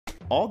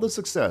all the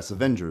success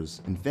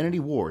Avengers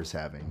Infinity War is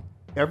having,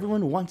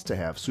 everyone wants to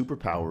have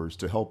superpowers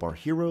to help our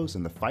heroes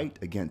in the fight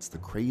against the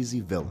crazy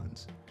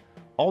villains.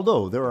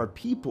 Although there are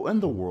people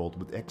in the world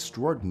with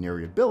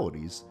extraordinary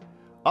abilities,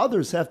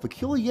 others have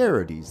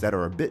peculiarities that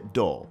are a bit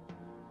dull.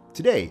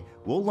 Today,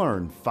 we'll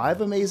learn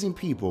 5 amazing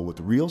people with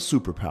real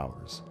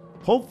superpowers.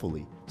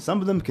 Hopefully, some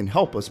of them can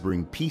help us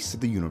bring peace to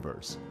the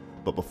universe.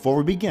 But before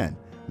we begin,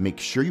 make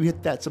sure you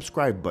hit that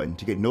subscribe button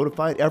to get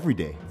notified every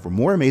day for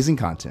more amazing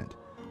content.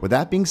 With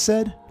that being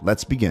said,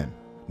 let's begin.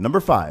 Number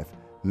 5,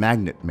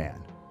 Magnet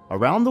Man.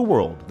 Around the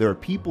world, there are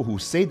people who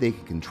say they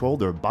can control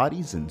their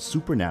bodies in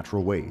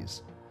supernatural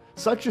ways,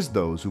 such as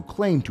those who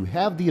claim to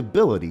have the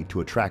ability to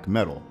attract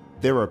metal.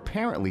 There are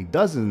apparently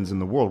dozens in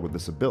the world with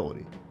this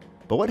ability.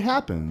 But what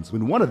happens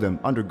when one of them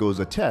undergoes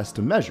a test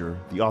to measure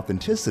the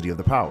authenticity of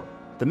the power?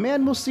 The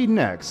man we'll see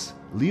next,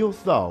 Leo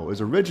Thao,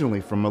 is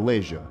originally from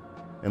Malaysia,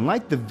 and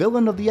like the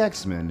villain of the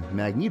X-Men,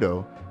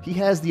 Magneto, he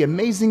has the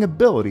amazing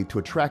ability to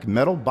attract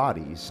metal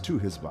bodies to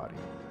his body.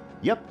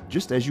 Yep,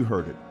 just as you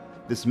heard it.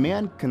 This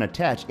man can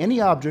attach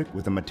any object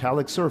with a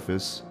metallic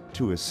surface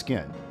to his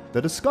skin.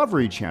 The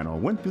Discovery Channel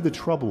went through the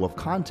trouble of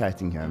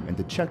contacting him and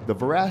to check the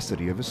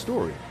veracity of his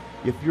story.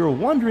 If you're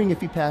wondering if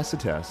he passed the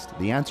test,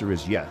 the answer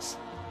is yes.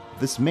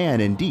 This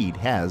man indeed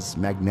has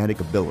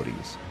magnetic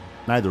abilities.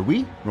 Neither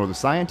we nor the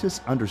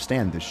scientists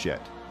understand this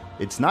yet.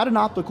 It's not an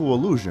optical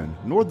illusion,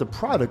 nor the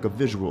product of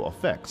visual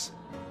effects.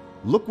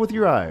 Look with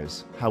your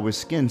eyes how his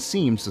skin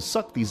seems to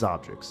suck these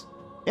objects.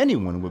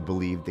 Anyone would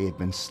believe they have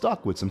been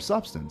stuck with some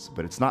substance,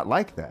 but it's not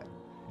like that.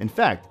 In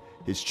fact,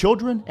 his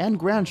children and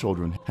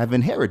grandchildren have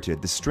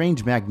inherited this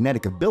strange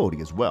magnetic ability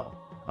as well.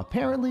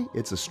 Apparently,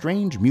 it's a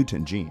strange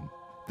mutant gene.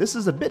 This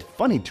is a bit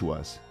funny to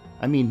us.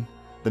 I mean,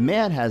 the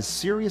man has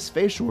serious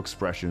facial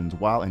expressions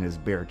while in his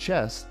bare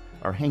chest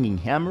are hanging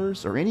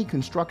hammers or any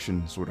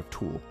construction sort of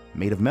tool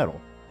made of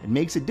metal. It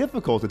makes it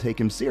difficult to take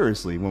him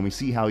seriously when we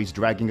see how he's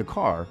dragging a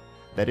car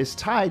that is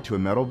tied to a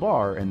metal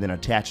bar and then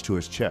attached to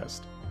his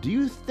chest. Do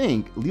you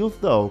think Leo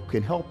Thao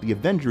can help the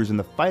Avengers in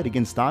the fight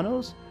against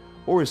Thanos,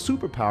 or his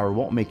superpower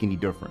won't make any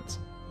difference?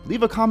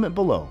 Leave a comment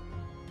below.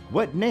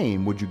 What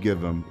name would you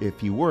give him if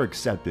he were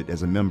accepted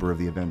as a member of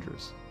the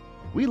Avengers?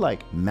 We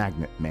like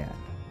Magnet Man.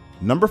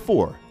 Number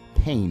 4,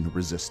 Pain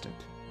Resistant.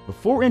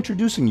 Before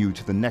introducing you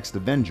to the next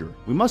Avenger,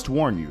 we must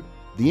warn you,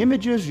 the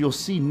images you'll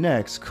see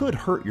next could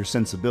hurt your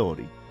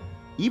sensibility.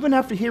 Even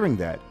after hearing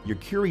that, your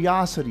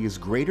curiosity is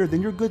greater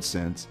than your good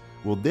sense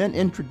will then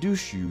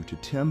introduce you to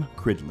Tim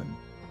Cridlin.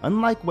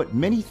 Unlike what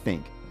many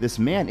think, this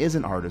man is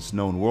an artist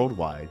known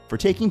worldwide for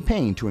taking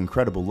pain to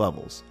incredible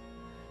levels.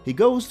 He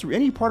goes through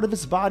any part of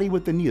his body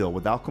with the needle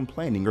without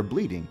complaining or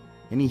bleeding,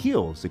 and he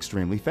heals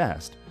extremely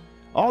fast.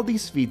 All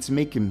these feats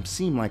make him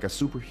seem like a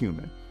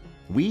superhuman.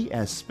 We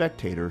as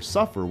spectators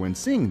suffer when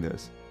seeing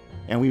this,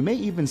 and we may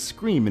even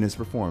scream in his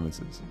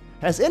performances.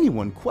 Has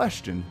anyone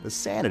questioned the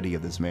sanity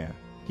of this man?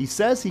 He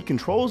says he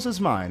controls his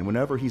mind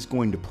whenever he's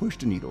going to push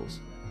the needles,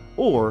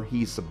 or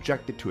he's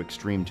subjected to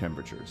extreme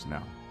temperatures.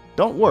 Now,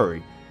 don't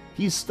worry,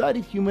 he's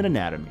studied human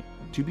anatomy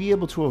to be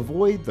able to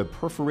avoid the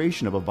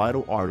perforation of a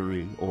vital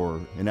artery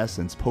or, in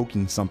essence,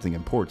 poking something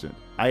important.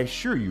 I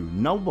assure you,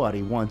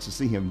 nobody wants to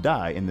see him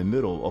die in the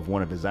middle of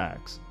one of his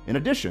acts. In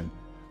addition,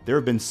 there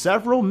have been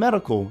several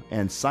medical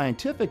and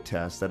scientific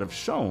tests that have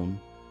shown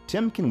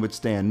Tim can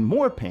withstand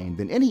more pain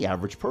than any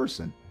average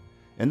person.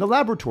 In the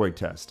laboratory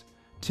test,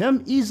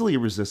 Tim easily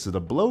resisted a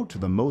blow to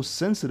the most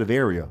sensitive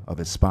area of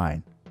his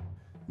spine.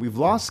 We've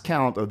lost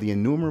count of the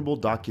innumerable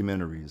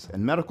documentaries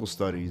and medical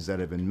studies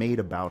that have been made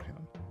about him.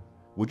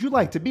 Would you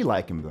like to be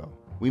like him though?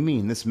 We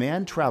mean this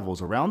man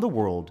travels around the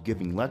world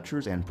giving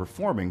lectures and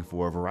performing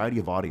for a variety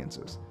of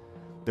audiences.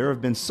 There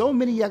have been so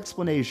many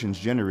explanations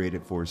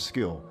generated for his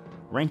skill,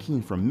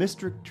 ranking from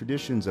mystic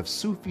traditions of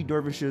Sufi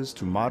dervishes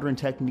to modern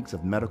techniques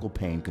of medical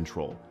pain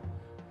control.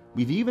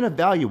 We've even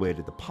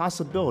evaluated the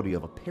possibility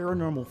of a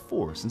paranormal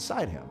force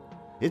inside him.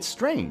 It's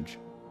strange,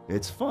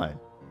 it's fun,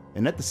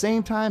 and at the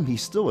same time,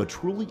 he's still a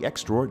truly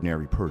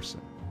extraordinary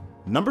person.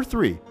 Number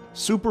 3,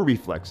 Super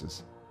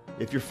Reflexes.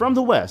 If you're from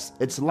the West,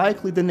 it's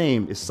likely the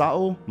name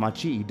Isao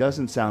Machi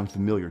doesn't sound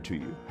familiar to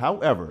you.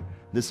 However,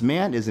 this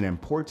man is an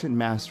important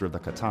master of the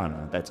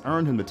katana that's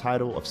earned him the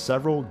title of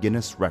several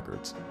Guinness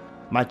records.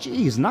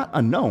 Machi is not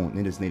unknown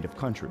in his native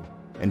country.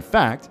 In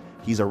fact,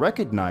 he's a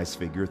recognized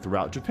figure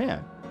throughout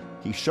Japan.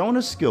 He's shown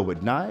a skill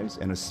with knives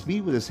and a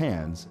speed with his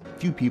hands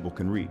few people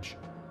can reach.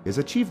 His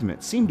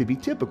achievements seem to be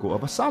typical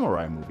of a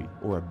samurai movie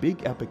or a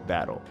big epic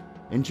battle.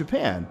 In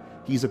Japan,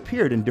 he's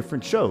appeared in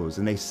different shows,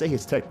 and they say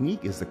his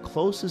technique is the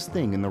closest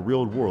thing in the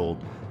real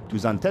world to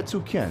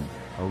Zantetsu Ken,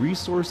 a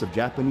resource of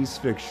Japanese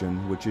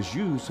fiction which is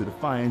used to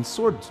define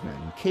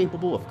swordsmen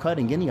capable of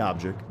cutting any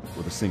object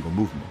with a single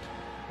movement.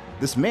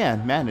 This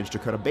man managed to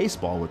cut a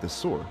baseball with his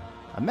sword.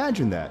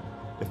 Imagine that.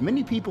 If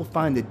many people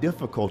find it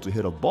difficult to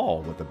hit a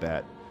ball with a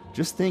bat,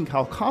 just think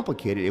how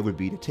complicated it would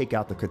be to take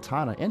out the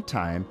katana in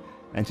time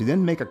and to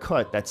then make a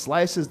cut that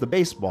slices the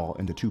baseball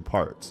into 2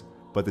 parts.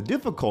 But the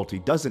difficulty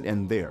doesn't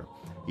end there.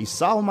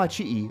 Isao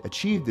Machi'i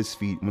achieved this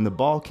feat when the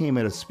ball came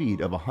at a speed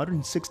of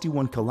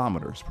 161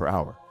 kilometers per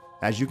hour.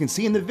 As you can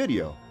see in the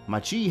video,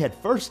 Machi'i had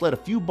first let a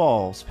few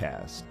balls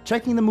pass,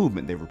 checking the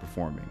movement they were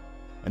performing,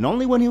 and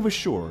only when he was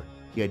sure,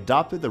 he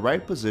adopted the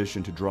right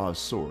position to draw his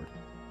sword,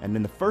 and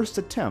in the first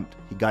attempt,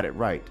 he got it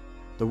right.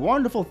 The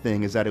wonderful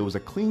thing is that it was a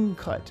clean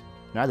cut.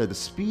 Neither the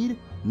speed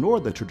nor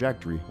the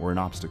trajectory were an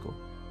obstacle.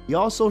 He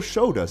also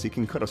showed us he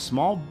can cut a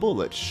small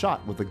bullet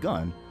shot with a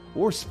gun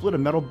or split a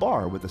metal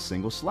bar with a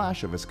single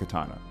slash of his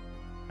katana.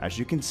 As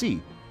you can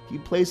see, he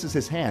places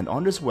his hand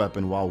on his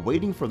weapon while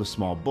waiting for the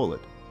small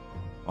bullet.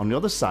 On the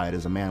other side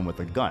is a man with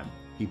a gun.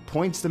 He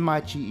points to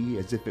Machi'i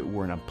as if it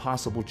were an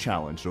impossible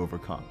challenge to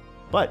overcome.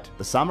 But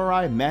the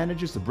samurai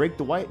manages to break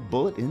the white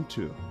bullet in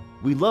two.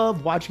 We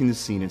love watching this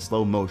scene in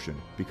slow motion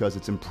because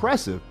it's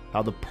impressive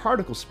how the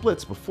particle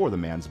splits before the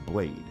man's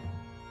blade.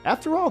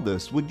 After all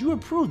this, would you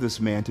approve this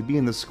man to be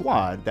in the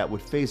squad that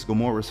would face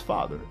Gamora's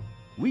father?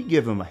 We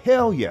give him a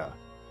hell yeah.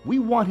 We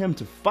want him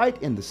to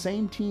fight in the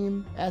same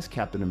team as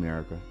Captain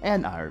America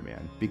and Iron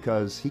Man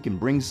because he can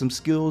bring some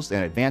skills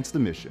and advance the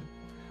mission.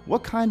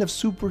 What kind of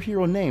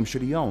superhero name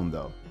should he own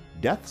though?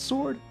 Death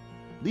Sword?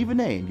 Leave a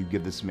name you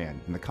give this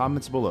man in the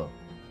comments below.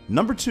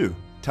 Number 2,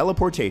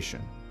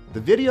 teleportation.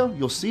 The video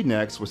you'll see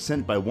next was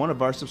sent by one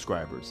of our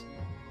subscribers.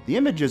 The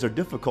images are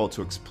difficult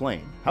to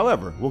explain,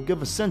 however, we'll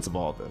give a sense of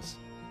all this.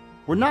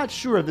 We're not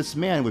sure if this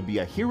man would be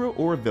a hero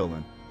or a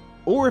villain,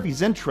 or if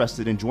he's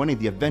interested in joining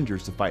the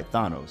Avengers to fight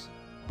Thanos.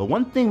 But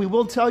one thing we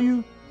will tell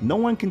you, no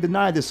one can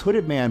deny this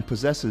hooded man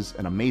possesses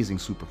an amazing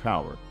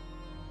superpower.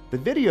 The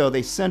video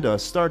they send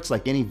us starts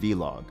like any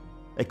vlog.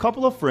 A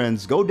couple of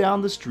friends go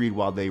down the street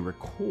while they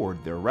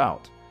record their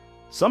route.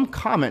 Some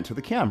comment to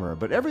the camera,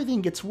 but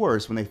everything gets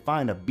worse when they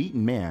find a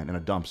beaten man in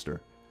a dumpster.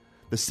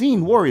 The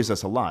scene worries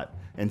us a lot,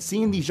 and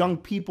seeing these young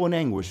people in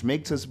anguish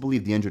makes us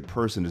believe the injured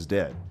person is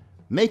dead.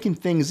 Making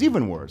things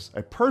even worse,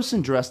 a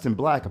person dressed in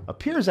black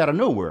appears out of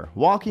nowhere,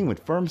 walking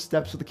with firm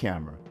steps to the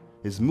camera.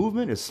 His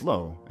movement is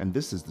slow, and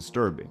this is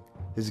disturbing.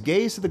 His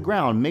gaze to the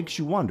ground makes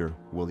you wonder,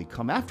 will he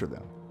come after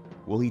them?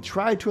 Will he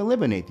try to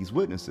eliminate these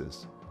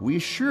witnesses? We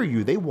assure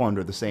you they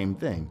wonder the same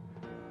thing.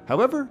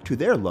 However, to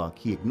their luck,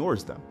 he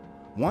ignores them.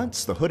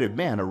 Once the hooded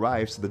man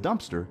arrives to the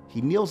dumpster,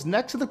 he kneels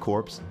next to the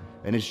corpse,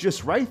 and it's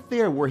just right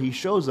there where he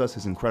shows us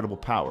his incredible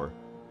power.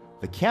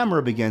 The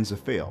camera begins to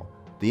fail,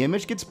 the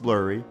image gets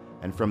blurry,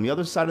 and from the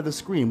other side of the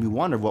screen we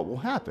wonder what will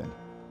happen.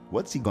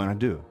 What's he gonna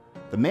do?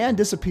 The man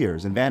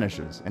disappears and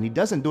vanishes, and he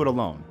doesn't do it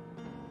alone.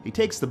 He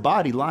takes the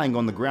body lying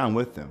on the ground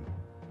with him.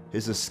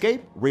 His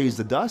escape raised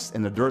the dust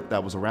and the dirt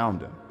that was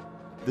around him.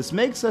 This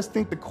makes us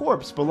think the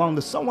corpse belonged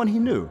to someone he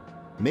knew,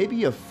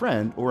 maybe a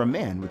friend or a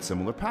man with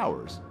similar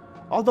powers,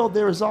 although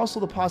there is also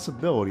the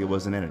possibility it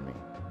was an enemy.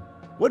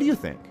 What do you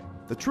think?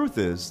 The truth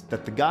is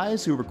that the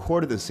guys who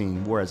recorded the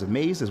scene were as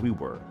amazed as we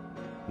were.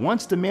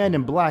 Once the man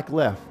in black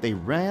left, they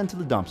ran to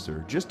the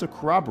dumpster just to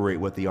corroborate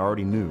what they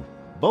already knew.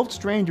 Both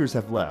strangers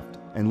have left,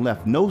 and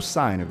left no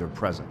sign of their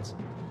presence.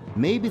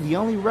 Maybe the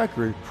only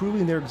record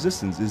proving their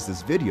existence is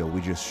this video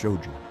we just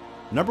showed you.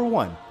 Number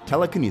 1,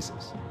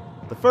 telekinesis.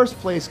 The first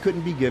place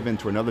couldn't be given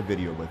to another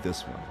video but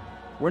this one.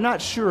 We're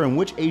not sure in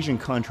which Asian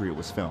country it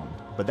was filmed,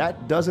 but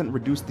that doesn't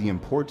reduce the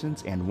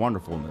importance and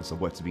wonderfulness of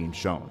what's being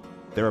shown.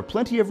 There are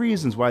plenty of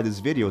reasons why this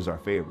video is our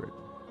favorite,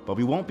 but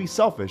we won't be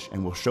selfish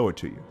and we'll show it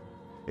to you.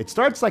 It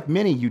starts like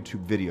many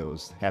YouTube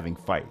videos, having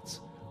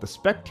fights. The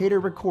spectator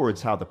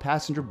records how the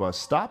passenger bus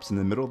stops in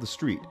the middle of the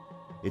street.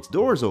 Its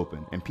doors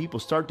open and people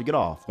start to get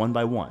off one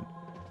by one.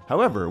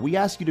 However, we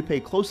ask you to pay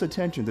close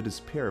attention to this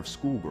pair of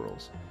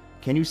schoolgirls.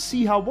 Can you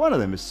see how one of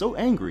them is so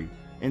angry,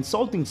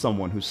 insulting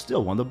someone who's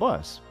still on the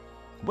bus?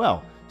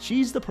 Well,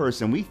 she's the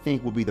person we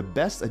think will be the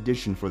best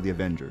addition for the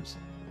Avengers.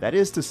 That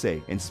is to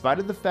say, in spite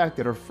of the fact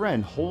that her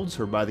friend holds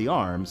her by the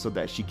arm so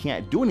that she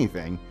can't do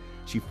anything,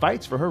 she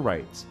fights for her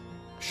rights,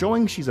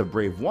 showing she's a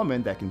brave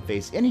woman that can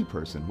face any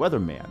person, whether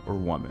man or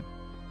woman.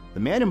 The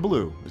man in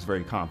blue is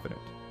very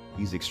confident.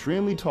 He's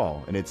extremely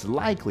tall, and it's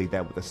likely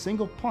that with a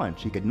single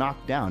punch he could knock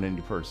down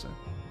any person.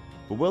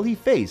 But will he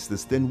face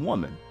this thin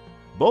woman?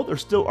 Both are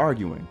still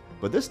arguing,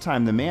 but this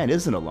time the man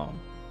isn't alone.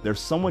 There's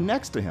someone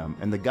next to him,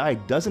 and the guy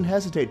doesn't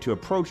hesitate to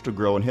approach the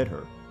girl and hit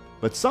her.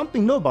 But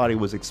something nobody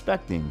was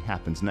expecting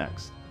happens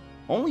next.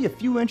 Only a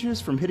few inches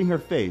from hitting her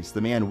face,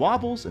 the man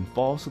wobbles and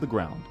falls to the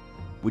ground.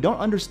 We don't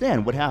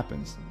understand what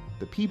happens.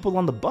 The people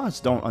on the bus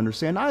don't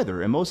understand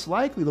either, and most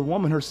likely the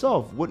woman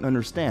herself wouldn't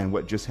understand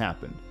what just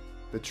happened.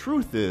 The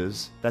truth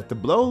is that the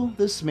blow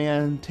this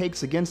man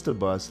takes against the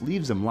bus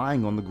leaves him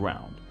lying on the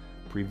ground,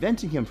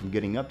 preventing him from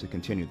getting up to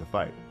continue the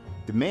fight.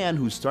 The man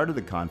who started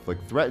the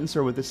conflict threatens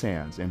her with his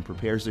hands and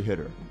prepares to hit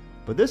her,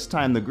 but this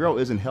time the girl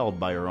isn't held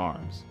by her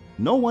arms.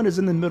 No one is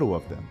in the middle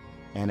of them,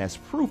 and as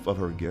proof of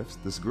her gifts,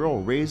 this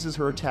girl raises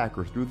her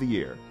attacker through the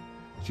air.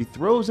 She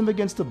throws him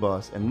against the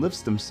bus and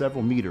lifts him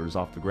several meters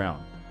off the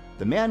ground.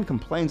 The man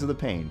complains of the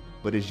pain,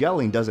 but his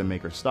yelling doesn't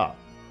make her stop.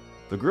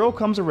 The girl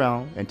comes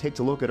around and takes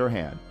a look at her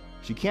hand.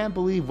 She can't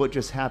believe what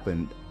just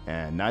happened,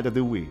 and neither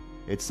do we.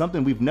 It's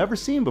something we've never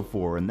seen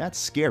before, and that's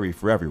scary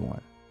for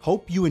everyone.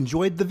 Hope you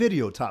enjoyed the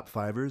video, Top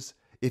 5ers.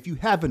 If you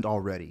haven't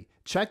already,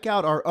 check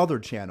out our other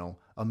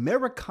channel,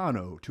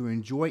 Americano, to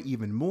enjoy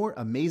even more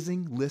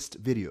amazing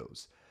list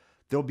videos.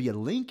 There'll be a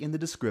link in the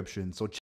description, so